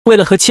为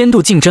了和千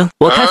度竞争，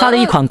我开发了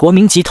一款国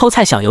民级偷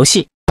菜小游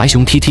戏。 白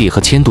熊 TT 和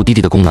千度弟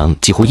弟的功能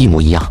几乎一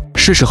模一样，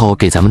是时候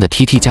给咱们的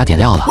TT 加点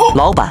料了。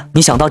老板，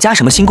你想到加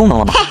什么新功能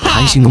了吗？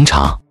开心农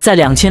场。在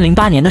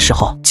2008年的时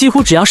候，几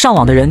乎只要上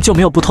网的人就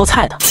没有不偷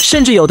菜的，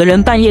甚至有的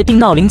人半夜定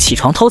闹铃起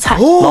床偷菜。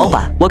老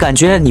板，我感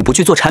觉你不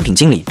去做产品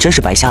经理真是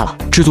白瞎了。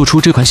制作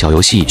出这款小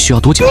游戏需要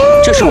多久？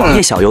这是网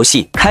页小游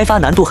戏，开发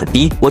难度很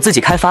低，我自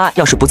己开发，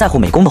要是不在乎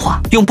美工的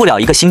话，用不了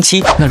1个星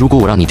期。那如果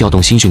我让你调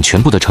动新训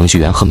全部的程序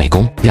员和美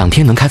工，2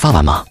天能开发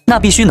完吗？那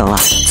必须能啊！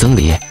曾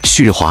黎、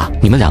旭日华，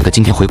你们2个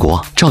今天回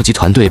国，召集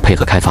团队配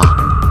合开发。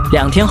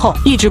 2天后，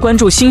一直关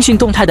注新训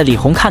动态的李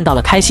红看到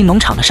了开心农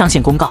场的上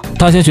线公告。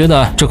大家觉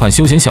得这款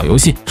休闲小游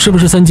戏是不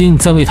是三金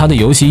在为他的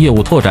游戏业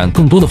务拓展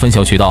更多的分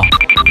销渠道？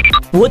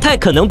 不太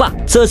可能吧？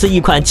这是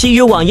一款基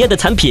于网页的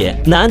产品，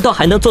难道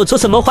还能做出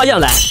什么花样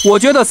来？我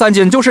觉得三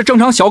金就是正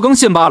常小更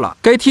新罢了，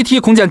给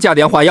TT 空间加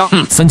点花样。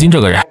三金这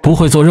个人不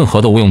会做任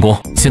何的无用功，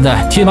现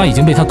在贴吧已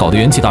经被他搞得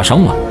元气大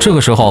伤了。这个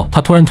时候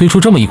他突然推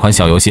出这么一款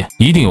小游戏，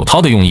一定有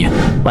他的用意。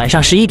晚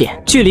上11点，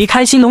距离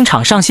开心农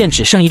场上线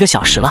只剩1个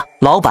小时了。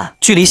老板，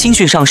距离新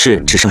训上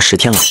市只剩10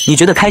天了，你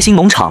觉得开心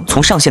农场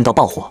从上线到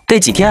爆火得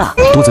几天啊？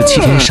多则7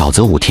天，少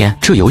则5天，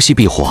这游戏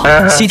必火。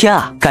7天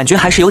啊，感觉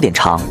还是有点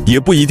长。也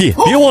不一定，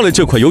别忘了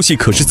这款游戏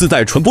可是自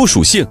带传播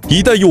属性，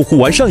一旦用户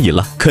玩上瘾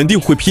了，肯定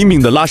会拼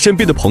命的拉身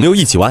边的朋友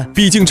一起玩。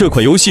毕竟这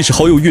款游戏是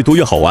好友越多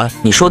越好玩。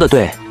你说的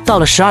对。 到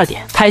了12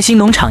点，开心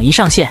农场一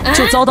上线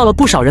就遭到了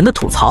不少人的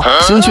吐槽。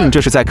新训这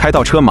是在开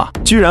倒车吗？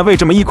居然为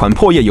这么一款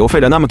破页油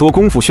费了那么多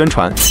功夫宣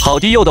传。好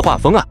低幼的画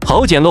风啊，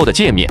好简陋的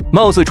界面，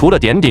貌似除了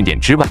点点点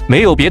之外，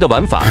没有别的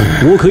玩法。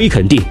我可以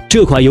肯定，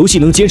这款游戏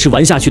能坚持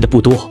玩下去的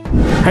不多。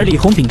而李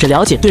红秉着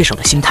了解对手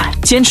的心态，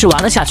坚持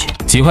玩了下去。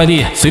几块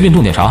地随便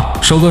种点啥，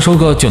收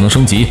割就能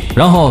升级，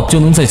然后就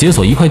能再解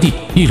锁1块地，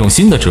一种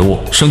新的植物，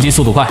升级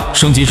速度快，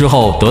升级之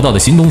后得到的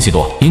新东西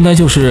多，应该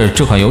就是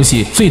这款游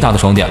戏最大的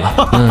爽点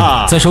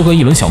了。再收割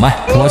1轮小麦。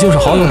 我就是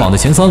好友榜的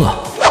前3了。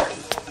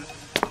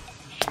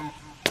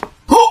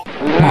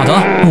妈的，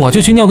我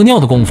就去尿个尿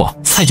的功夫，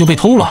菜就被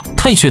偷了，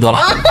太缺德了！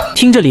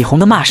听着李红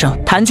的骂声，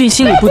谭俊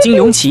心里不禁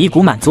涌起一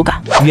股满足感。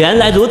原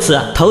来如此，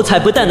偷菜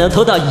不但能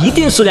偷到一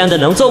定数量的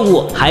农作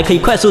物，还可以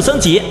快速升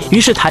级。于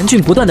是谭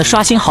俊不断的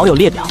刷新好友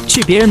列表，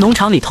去别人农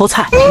场里偷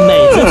菜。美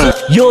滋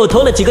滋，又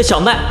偷了几个小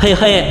麦，嘿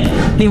嘿。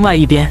另外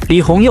一边，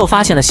李红又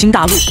发现了新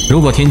大陆。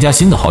如果添加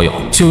新的好友，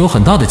就有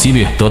很大的几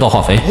率得到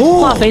化肥。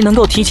化肥能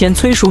够提前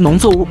催熟农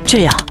作物，这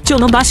样就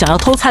能把想要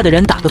偷菜的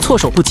人打个措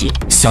手不及。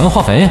想要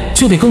化肥，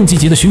就得更积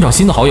极的寻找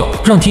新的好友，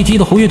让 TT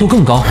的活跃度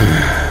更高。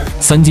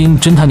三金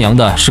真他娘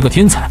的是个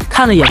天才！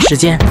看了眼时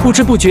间，不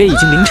知不觉已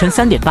经凌晨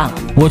3点半了。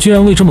我居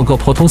然为这么个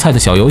破偷菜的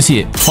小游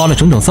戏花了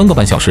整整3个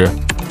半小时。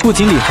不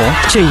仅李红，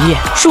这一夜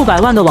数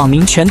百万的网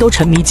民全都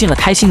沉迷进了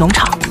开心农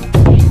场。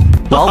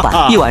老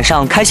板，一晚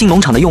上开心农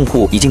场的用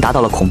户已经达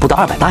到了恐怖的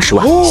280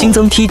万，新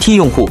增 TT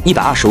用户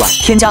120万，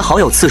添加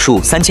好友次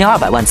数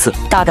3200万次。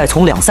大概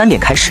从2、3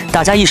点开始，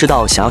大家意识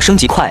到想要升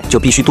级快，就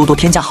必须多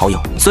添加好友，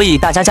所以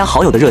大家加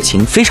好友的热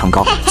情非常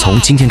高。从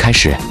今天开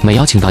始，每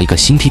邀请到1个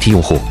新 TT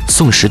用户，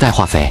送10袋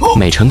化肥；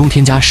每成功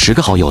添加10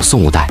个好友，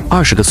送5袋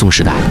，20个送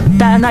10袋。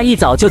戴安娜一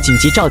早就紧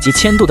急召集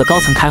千度的高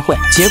层开会，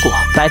结果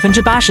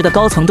80%的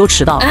高层都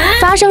迟到了。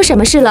发生什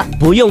么事了？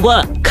不用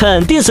问，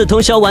肯定是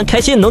通宵玩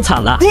开心农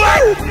场了。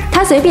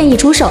他随便一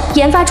出手，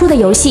研发出的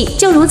游戏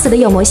就如此的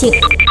有魔性。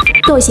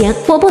不行，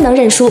我不能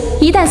认输！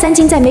一旦三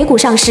金在美股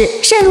上市，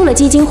渗入了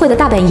基金会的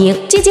大本营，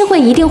基金会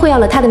一定会要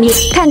了他的命。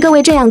看各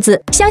位这样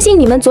子，相信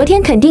你们昨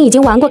天肯定已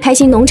经玩过开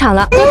心农场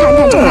了。多谈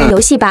谈这款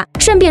游戏吧，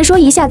顺便说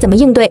一下怎么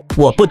应对。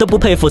我不得不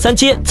佩服三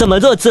金这么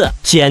弱智，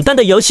简单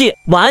的游戏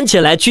玩起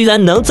来居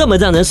然能这么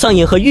让人上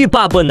瘾和欲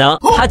罢不能，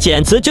他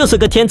简直就是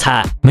个天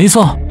才。没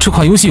错，这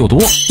款游戏有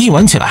毒，一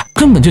玩起来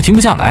根本就停不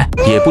下来。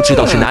也不知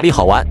道是哪里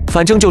好玩，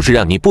反正就是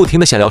让你不停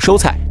的想要收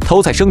菜、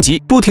偷菜升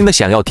级，不停的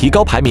想要提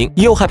高排名，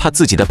又害怕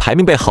自己的排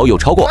名被好友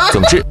超过。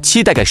总之，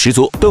期待感十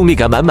足，动力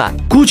感满满。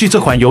估计这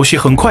款游戏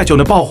很快就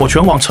能爆火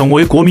全网，成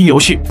为国民游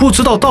戏。不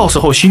知道到时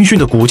候新训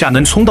的股价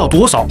能冲到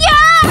多少？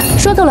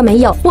说够了没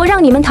有？我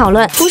让你们讨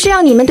论，不是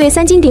让你们对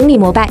三金顶礼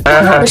膜拜，我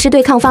要的是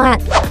对抗方案。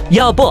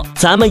要不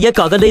咱们也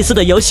搞个类似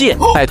的游戏？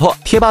拜托，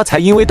贴吧才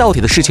因为盗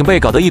铁的事情被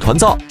搞得一团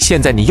糟，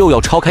现在你又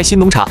要抄开新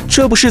农场，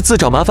这不是自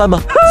找麻烦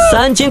吗？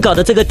三金搞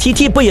的这个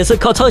TT 不也是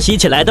靠抄袭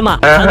起来的吗？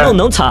他弄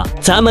农场，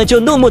咱们就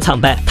弄牧场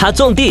呗；他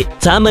种地，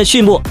咱们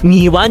畜牧。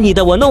你玩你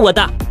的，我弄我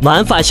的，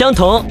玩法相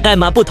同，代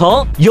码不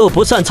同，又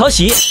不算抄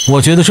袭。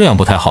我觉得这样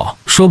不太好，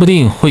说不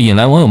定会引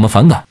来网友们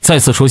反感，再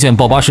次出现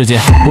爆吧事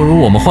件。不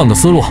如我们换个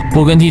思路，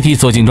不跟 TT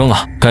做竞争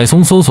了，改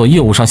从搜索业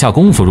务上下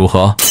功夫，如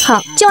何？好，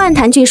就按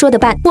谭俊说的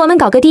办，我们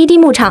搞个滴滴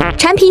牧场，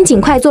产品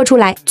尽快做出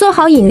来，做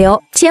好引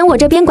流，钱我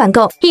这边管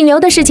够，引流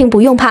的事情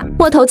不用怕，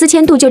我投资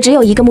千度就只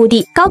有一个目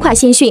的，搞垮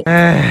新训。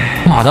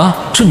妈的，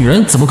这女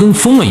人怎么跟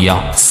疯了一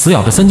样，死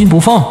咬着三金不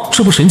放，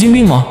这不神经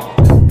病吗？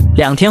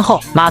 2天后，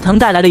马腾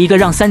带来了一个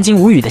让三金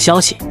无语的消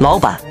息：老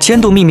板，千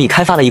度秘密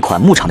开发了一款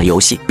牧场的游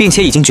戏，并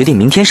且已经决定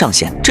明天上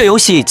线。这游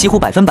戏几乎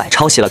100%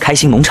抄袭了开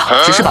心农场，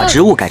只是把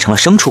植物改成了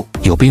牲畜。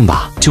有病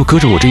吧？就搁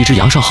着我这一只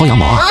羊上薅羊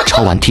毛啊！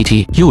抄完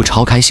TT 又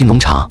抄开心农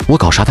场，我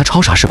搞啥他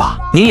抄啥是吧？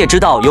您也知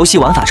道，游戏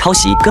玩法抄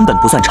袭根本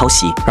不算抄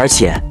袭，而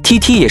且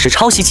TT 也是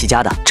抄袭起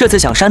家的。这次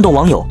想煽动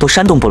网友都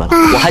煽动不了了。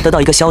我还得到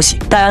一个消息，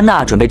戴安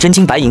娜准备真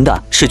金白银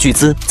的斥巨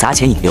资砸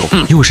钱引流。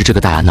又是这个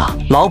戴安娜。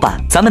老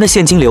板，咱们的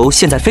现金流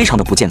现在非常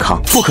的不健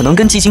康，不可能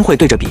跟基金会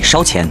对着比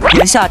烧钱。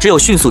眼下只有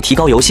迅速提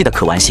高游戏的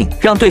可玩性，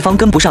让对方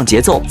跟不上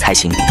节奏才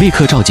行。立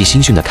刻召集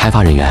新训的开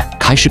发人员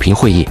开视频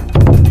会议。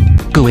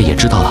各位也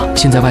知道了，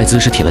现在外资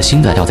是铁了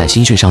心的要在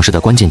新训上市的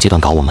关键阶段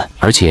搞我们，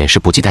而且是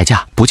不计代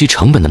价、不计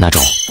成本的那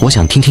种。我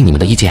想听听你们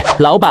的意见。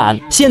老板，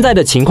现在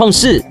的情况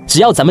是，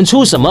只要咱们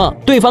出什么，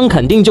对方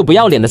肯定就不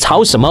要脸的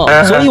抄什么。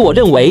所以我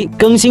认为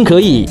更新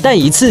可以，但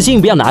一次性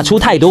不要拿出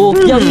太多，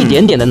要一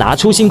点点的拿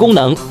出新功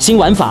能、新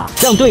玩法，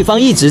让对方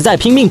一直在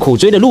拼命苦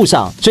追的路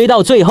上，追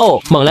到最后，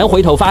猛然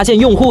回头发现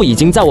用户已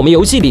经在我们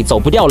游戏里走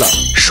不掉了。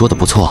说的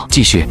不错，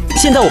继续。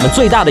现在我们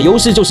最大的优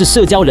势就是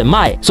社交人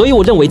脉，所以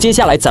我认为接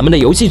下来咱们的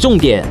游戏重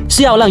点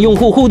是要让用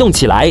户互动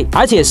起来，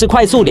而且是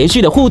快速连续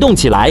的互动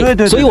起来。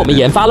所以我们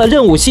研发了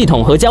任务系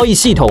统和交易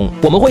系统，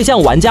我们会向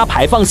玩家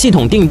排放系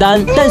统订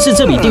单，但是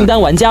这笔订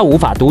单玩家无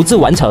法独自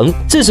完成，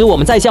这时我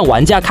们再向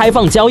玩家开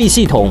放交易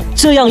系统，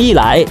这样一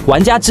来，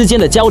玩家之间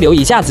的交流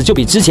一下子就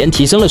比之前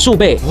提升了数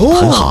倍。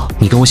很好，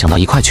你跟我想到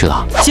一块去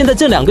了。现在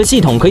这2个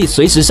系统可以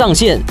随时上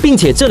线，并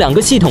且这2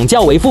个系统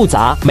较为复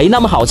杂，没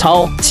那么好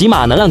抄，起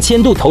码能让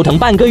千度头疼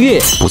半个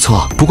月。不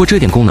错，不过这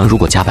点功能如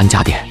果加班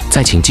加点，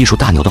再请技术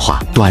大牛的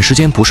话，短时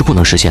间不是不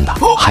能实现的，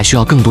还需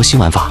要更多新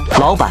玩法。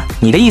老板，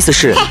你的意思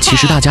是？其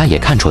实大家也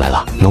看出来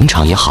了，农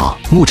场也好，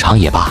牧场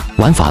也罢，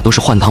玩法都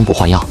是换汤不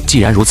换药。既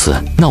然如此，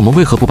那我们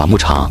为何不把牧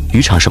场、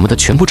渔场什么的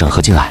全部整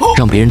合进来，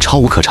让别人抄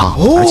无可抄？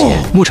而且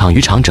牧场、渔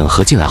场整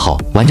合进来后，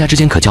玩家之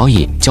间可交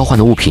易、交换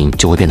的物品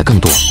就会变得更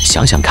多。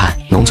想想看，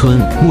农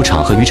村、牧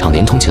场和渔场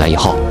连通起来以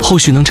后，后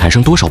续能产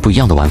生多少不一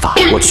样的玩法？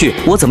我去，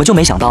我怎么就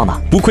没想到呢？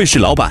不愧是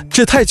老板，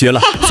这太绝了！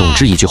总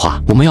之一句话，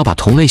我们要把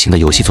同类型的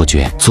游戏做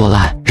绝、做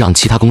烂，让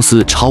其他公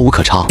司抄无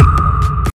可抄。